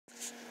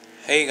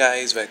Hey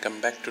guys, welcome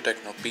back to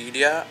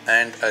Technopedia,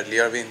 and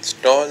earlier we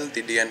installed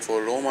the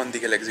DN4 Rom on the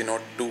Galaxy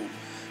Note 2.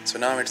 So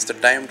now it's the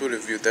time to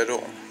review the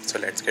ROM. So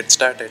let's get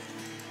started.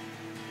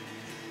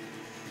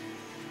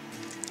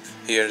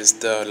 Here is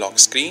the lock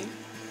screen.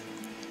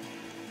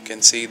 You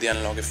can see the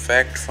unlock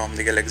effect from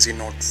the Galaxy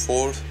Note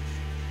 4.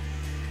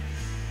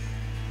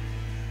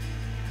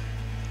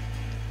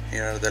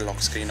 Here are the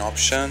lock screen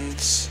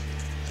options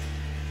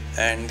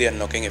and the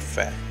unlocking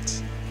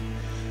effects.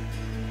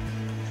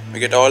 We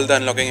get all the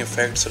unlocking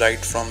effects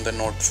right from the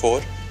Note 4,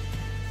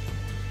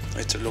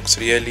 which looks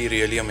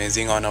really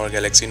amazing on our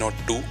Galaxy Note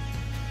 2,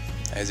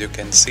 as you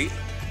can see.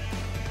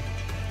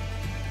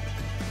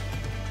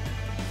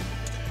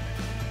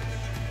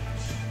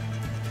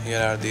 Here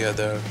are the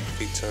other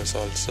features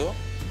also.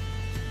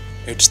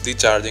 It's the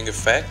charging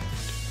effect,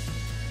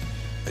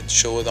 which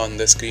shows on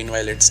the screen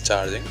while it's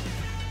charging.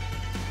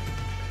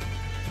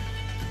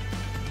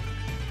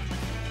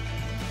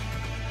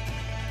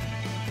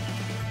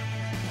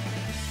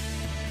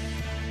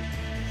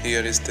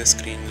 Here is the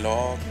screen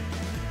lock.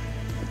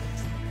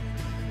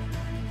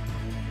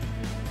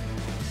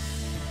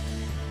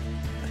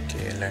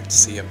 Okay, let's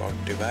see about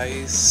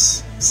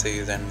device.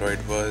 Says Android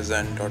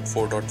version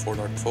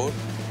 .4.4.4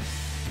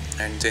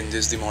 and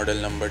changes the model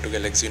number to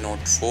Galaxy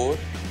Note 4,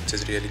 which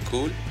is really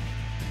cool.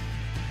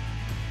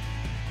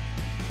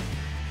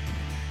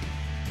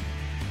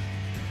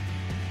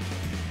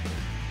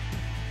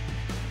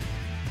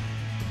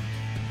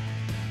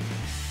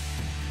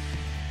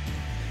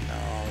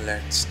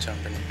 Let's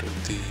jump into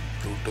the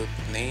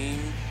Bluetooth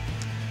name.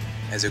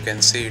 As you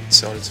can see,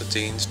 it's also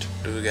changed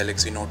to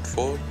Galaxy Note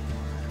 4.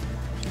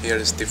 Here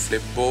is the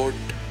FLIPBOARD.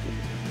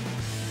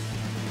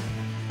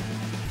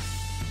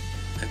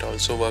 It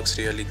also works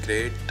really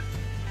great.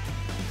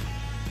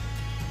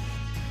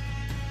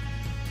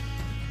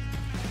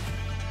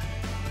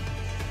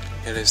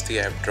 Here is the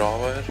app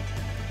drawer,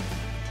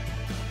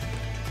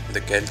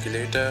 the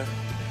calculator,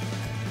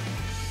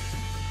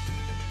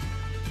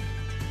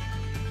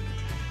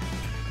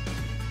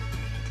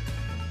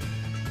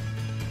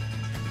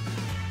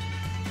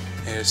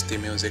 here's the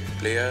music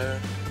player,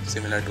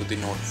 similar to the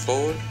Note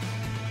 4.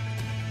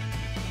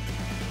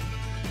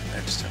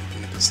 Let's jump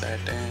into the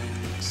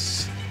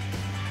settings.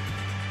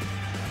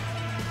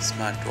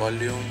 Smart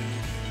volume.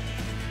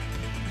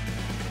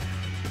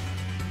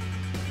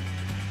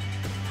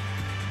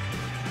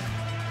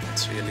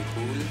 That's really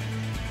cool.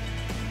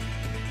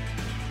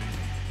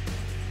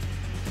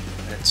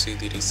 Let's see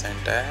the recent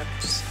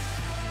apps.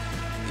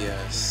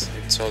 Yes,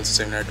 it's also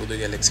similar to the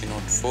Galaxy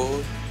Note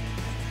 4.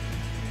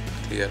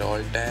 Clear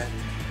all tab.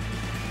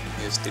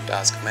 Here's the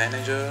task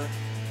manager.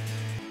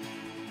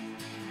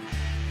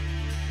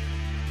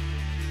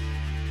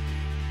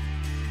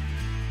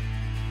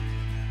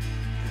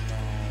 Now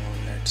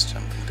let's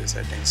jump into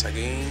settings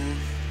again,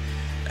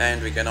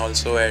 and we can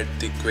also add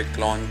the quick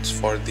launch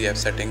for the app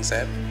settings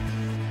app,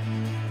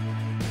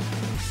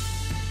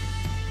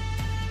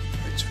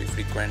 which we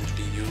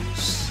frequently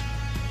use.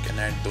 You can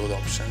add those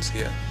options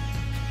here.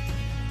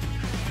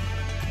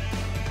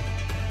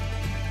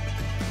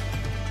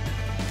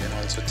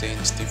 Also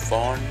change the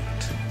font.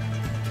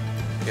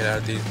 Here are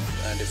the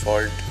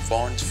default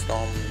fonts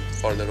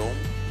for the ROM.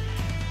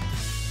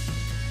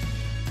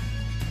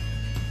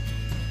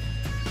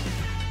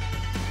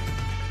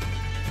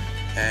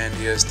 And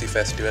here's the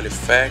festival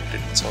effect.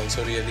 It's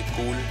also really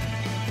cool.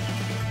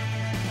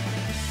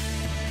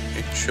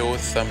 It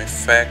shows some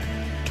effect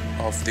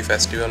of the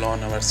festival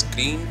on our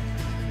screen.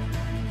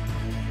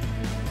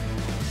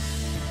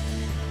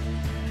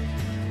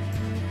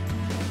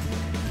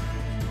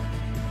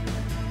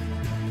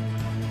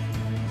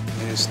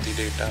 Here's the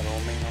data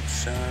roaming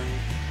option.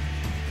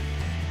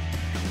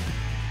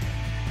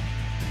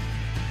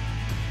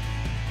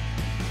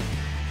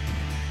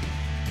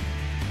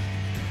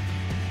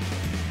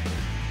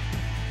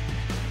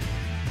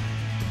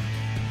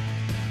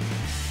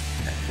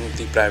 And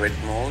the private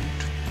mode.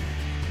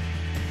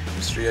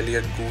 It's really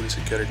a cool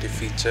security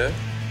feature.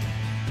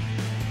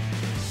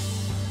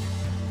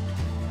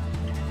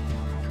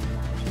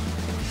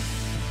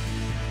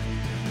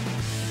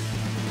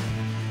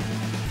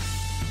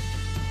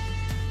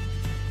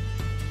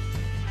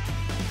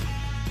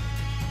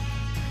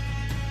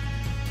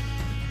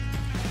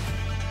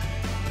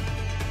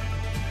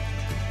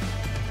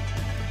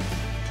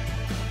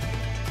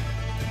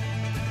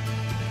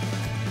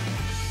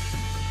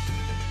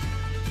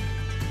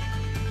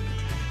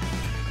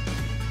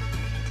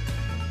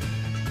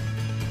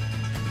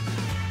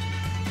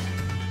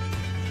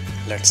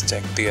 Let's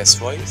check the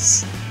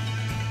S-Voice.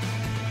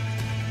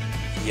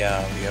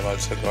 Yeah, we have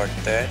also got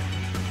that.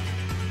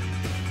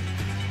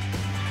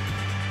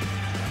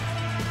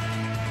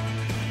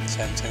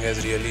 Samsung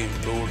has really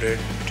improved it.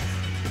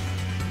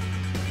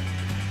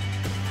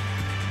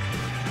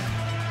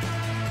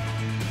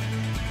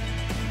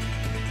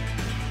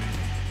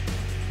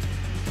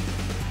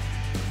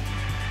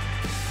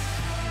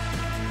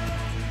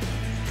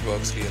 It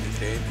works really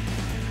great.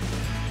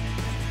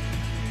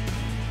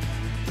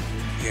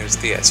 Here's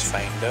the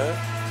SFINDER,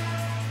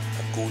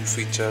 a cool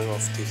feature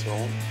of this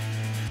ROM.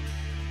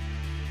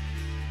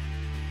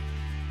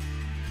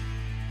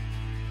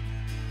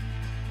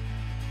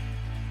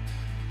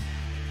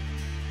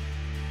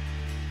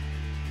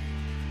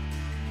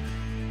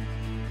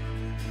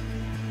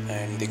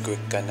 and the quick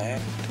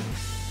connect.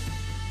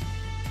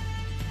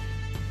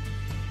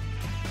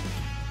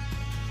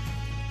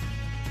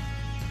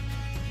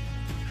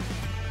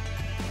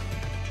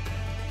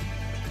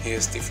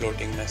 Here's the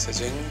floating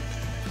messaging.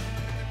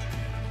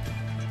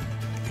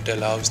 It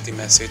allows the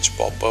message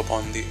pop up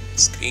on the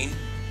screen.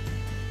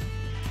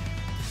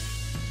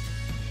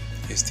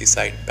 Here's the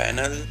side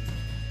panel.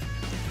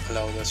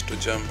 Allows us to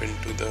jump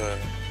into the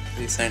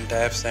recent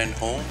apps and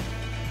home,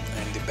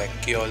 and the back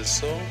key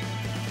also.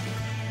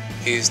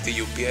 Here's the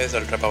UPS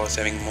ultra power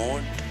saving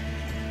mode.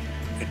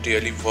 It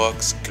really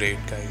works great,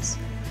 guys.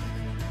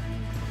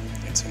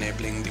 It's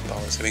enabling the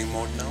power saving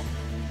mode now.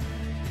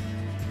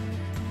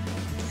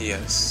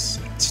 Yes,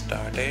 it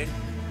started.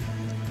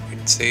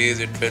 It says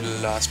it will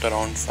last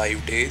around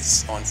 5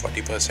 days on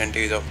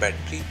 40% of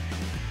battery.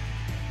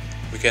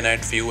 We can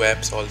add few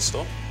apps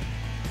also,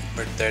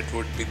 but that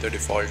would be the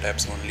default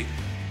apps only.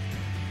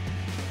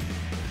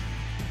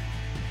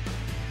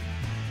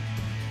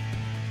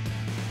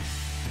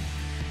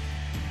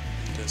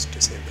 Just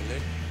disable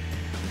it.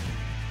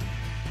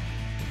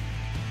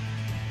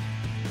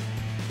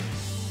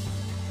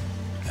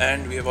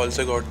 And we have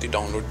also got the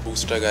download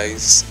booster,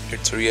 guys.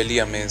 It's really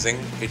amazing.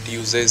 It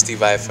uses the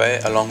Wi-Fi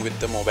along with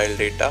the mobile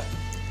data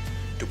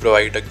to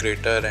provide a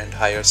greater and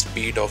higher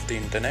speed of the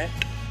internet.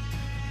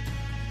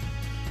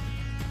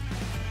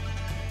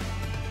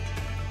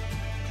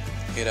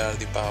 Here are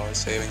the power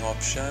saving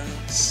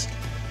options.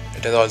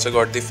 It has also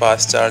got the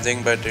fast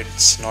charging, but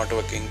it's not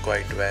working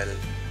quite well.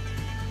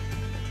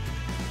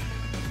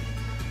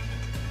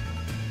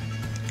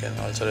 You can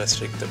also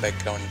restrict the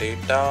background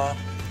data.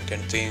 You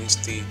can change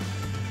the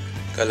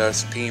color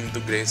scheme to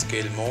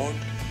grayscale mode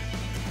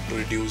to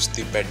reduce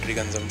the battery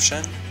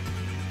consumption.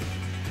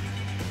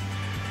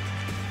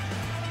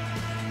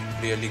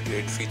 Really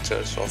great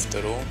features of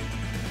the ROM.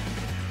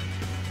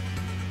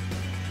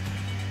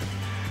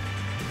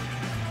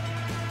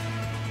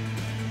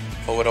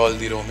 Overall,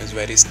 the ROM is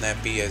very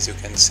snappy, as you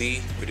can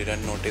see. We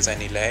didn't notice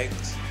any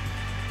lags.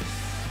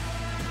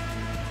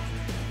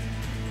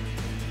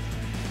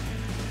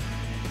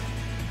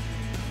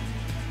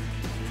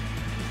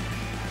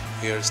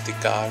 Here's the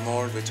car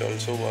mode, which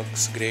also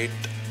works great.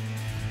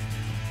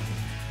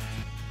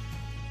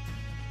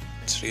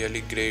 It's really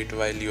great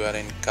while you are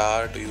in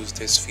car to use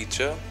this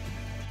feature.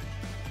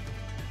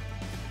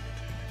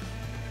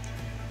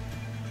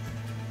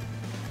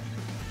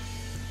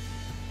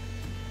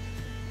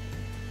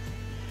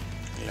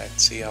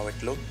 Let's see how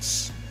it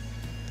looks.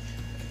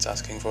 It's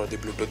asking for the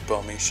Bluetooth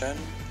permission.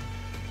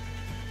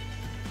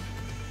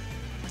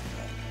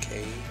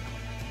 Okay.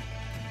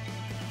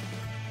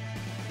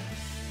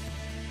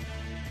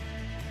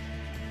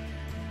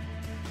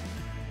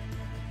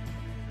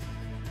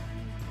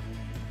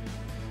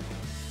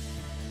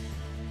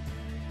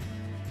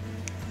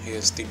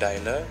 Here's the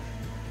dialer,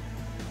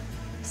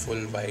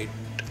 full white,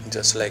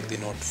 just like the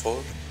Note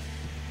 4.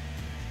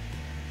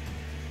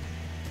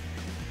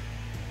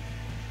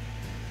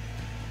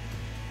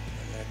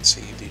 Let's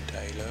see the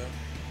dialer.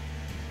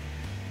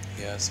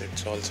 Yes,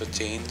 it's also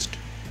changed.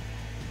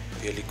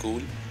 Really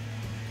cool. You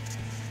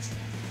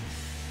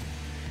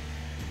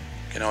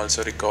can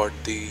also record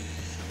the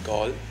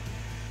call.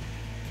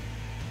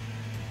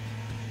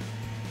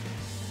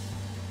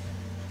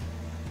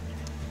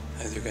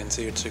 As you can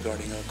see, it's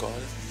recording a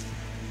call.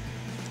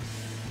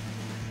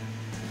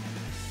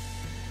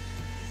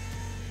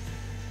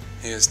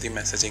 Here's the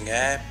messaging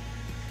app.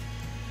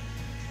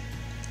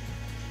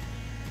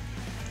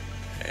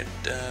 It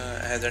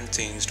hasn't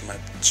changed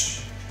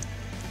much.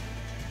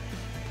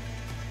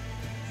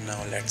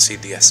 Now let's see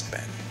the S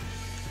Pen.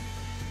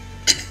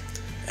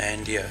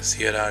 And yes,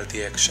 here are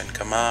the action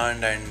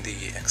command and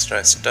the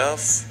extra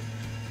stuff.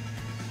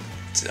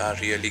 These are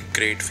really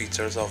great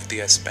features of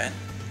the S Pen.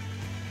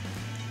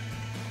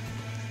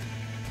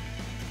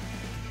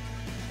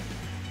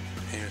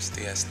 Here's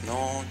the S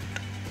Note.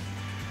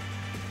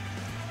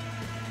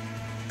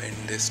 Pin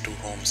this to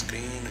home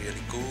screen,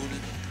 really cool.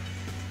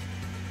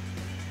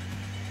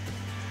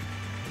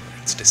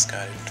 Let's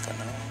discard it for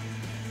now.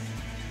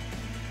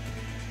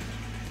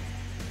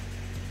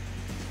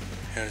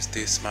 Here's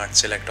the Smart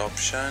Select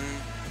option,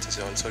 which is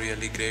also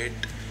really great.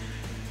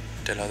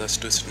 It allows us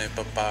to snip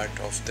a part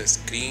of the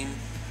screen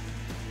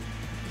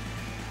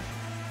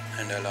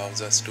and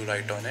allows us to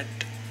write on it.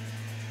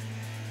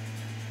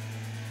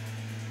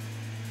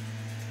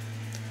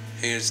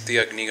 Here's the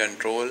AGNI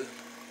control.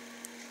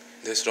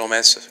 This ROM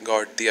has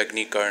got the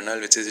AGNI kernel,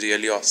 which is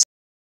really awesome.